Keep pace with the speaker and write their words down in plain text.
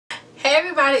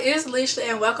everybody, it's Licia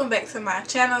and welcome back to my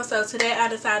channel. So today I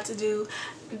decided to do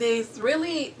this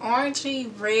really orangey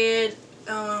red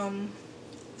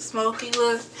smoky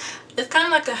look. It's kind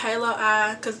of like a halo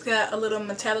eye because it's got a little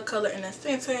metallic color in the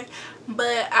center.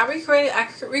 But I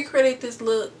recreated this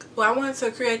look. Well, I wanted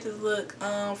to create this look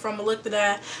from a look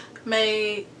that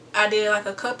I did like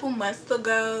a couple months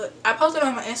ago. I posted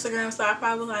on my Instagram, so I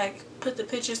probably like put the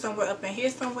picture somewhere up in here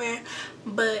somewhere.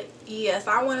 But yes,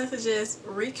 I wanted to just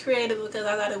recreate it because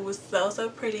I thought it was so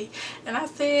pretty, and I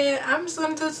said I'm just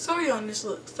gonna do a tutorial on this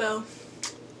look. So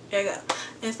there you go.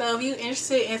 And so if you're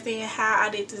interested in seeing how I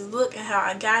did this look and how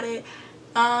I got it,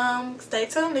 stay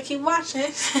tuned to keep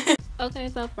watching. Okay,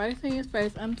 so first things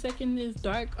first, I'm taking this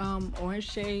dark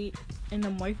orange shade in the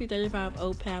Morphe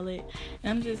 35O palette,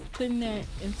 and I'm just putting that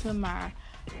into my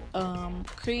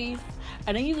crease.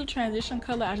 I didn't use a transition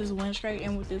color, I just went straight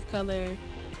in with this color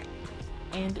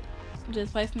and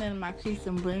just placing it in my crease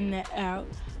and blending that out.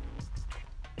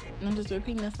 And I'm just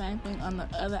repeating the same thing on the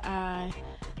other eye.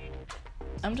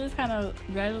 I'm just kind of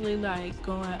gradually like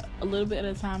going a little bit at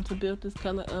a time to build this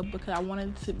color up because I wanted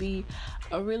it to be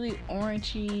a really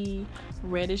orangey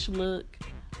reddish look.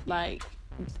 Like,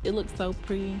 it looked so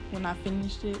pretty when I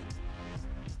finished it.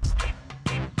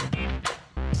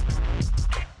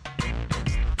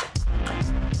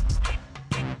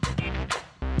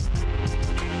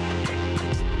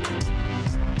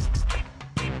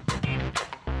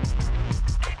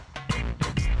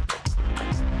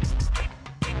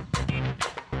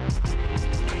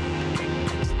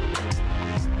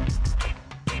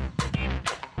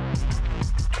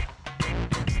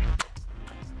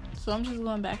 So I'm just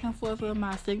going back and forth with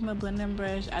my Sigma blending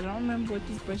brush. I don't remember what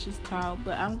this brush is called,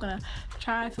 but I'm gonna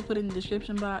try to put it in the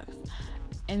description box.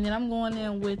 And then I'm going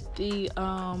in with the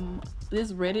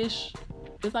this reddish,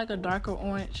 it's like a darker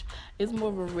orange, it's more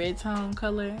of a red tone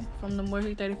color from the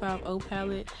Morphe 35O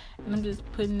palette, and I'm just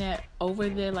putting that over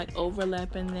there, like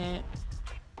overlapping that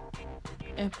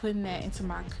and putting that into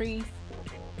my crease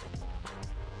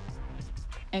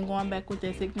and going back with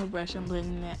that Sigma brush and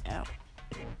blending that out.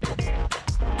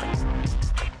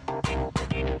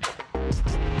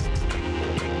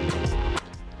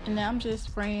 And now I'm just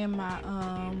spraying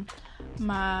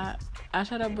my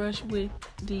eyeshadow brush with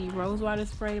the Rose Water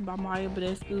Spray by Mario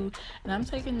Badescu, and I'm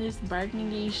taking this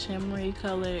burgundy shimmery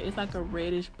color. It's like a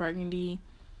reddish burgundy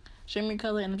shimmery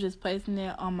color, and I'm just placing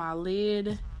it on my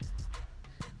lid.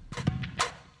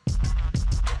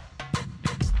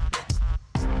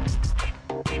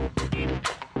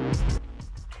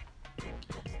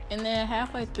 And then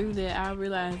halfway through that, I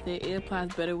realized that it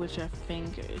applies better with your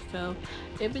fingers. So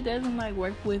if it doesn't like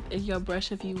work with your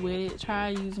brush, if you wet it, try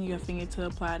using your finger to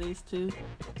apply these too.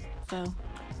 So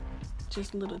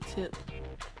just a little tip.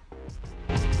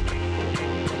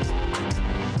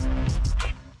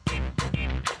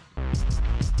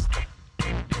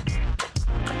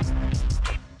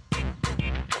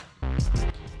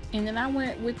 And then I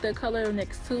went with the color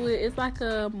next to it. It's like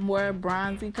a more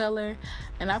bronzy color,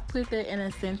 and I put that in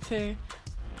the center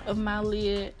of my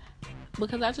lid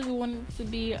because I just wanted it to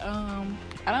be I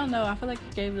don't know, I feel like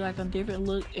it gave it like a different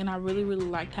look, and I really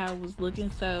liked how it was looking.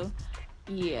 So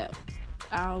yeah,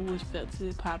 I always felt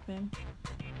it popping.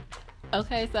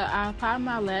 Okay, so I applied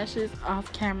my lashes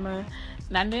off camera,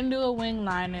 and I didn't do a wing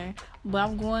liner, but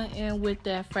I'm going in with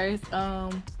that first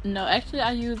no, actually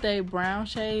I used a brown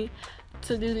shade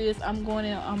to do this. I'm going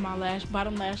in on my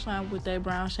bottom lash line with that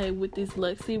brown shade with this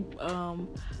Luxie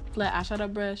flat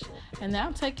eyeshadow brush, and now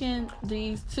I'm taking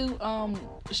these two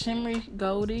shimmery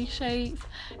goldy shades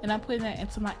and I'm putting that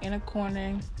into my inner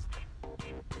corner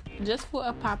just for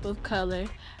a pop of color.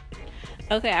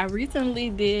 Okay, I recently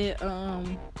did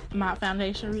my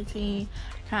foundation routine,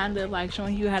 kind of like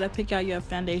showing you how to pick out your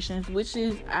foundations, which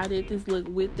is I did this look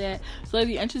with that. So if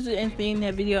you're interested in seeing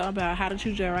that video about how to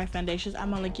choose your right foundations, I'm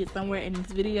gonna link it somewhere in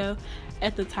this video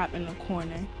at the top in the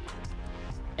corner.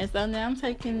 And so now I'm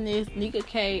taking this Nicka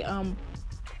K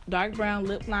dark brown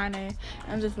lip liner.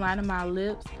 I'm just lining my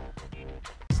lips.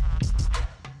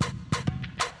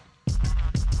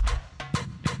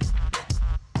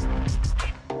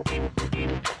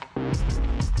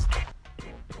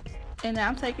 And now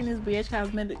I'm taking this BH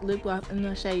Cosmetic lip gloss in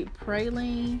the shade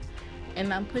Praline,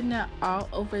 and I'm putting that all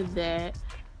over that.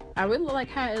 I really like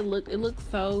how it looked. It looks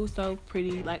so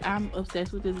pretty. Like, I'm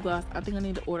obsessed with this gloss. I think I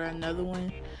need to order another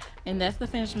one. And that's the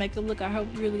finished makeup look. I hope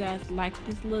you really guys like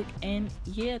this look, and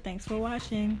yeah, thanks for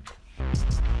watching.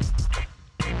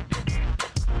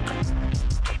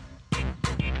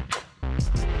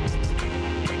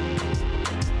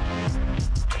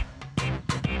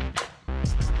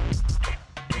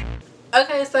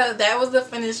 Okay, so that was the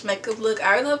finished makeup look.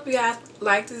 I really hope you guys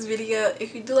like this video.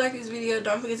 If you do like this video,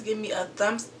 don't forget to give me a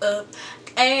thumbs up.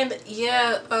 And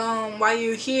yeah, while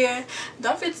you're here,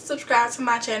 don't forget to subscribe to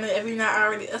my channel if you're not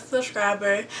already a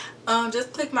subscriber.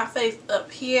 Just click my face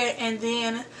up here and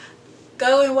then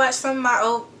go and watch some of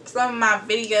my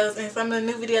videos and some of the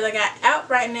new videos I got out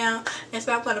right now. And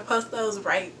so I'm going to post those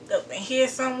right up in here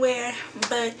somewhere.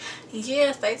 But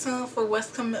yeah, stay tuned for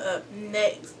what's coming up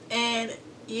next. And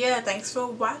yeah, thanks for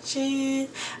watching.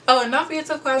 Oh, and don't forget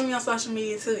to follow me on social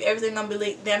media too. Everything gonna be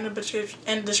linked down in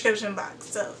the description box.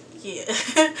 So yeah.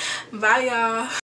 Bye y'all.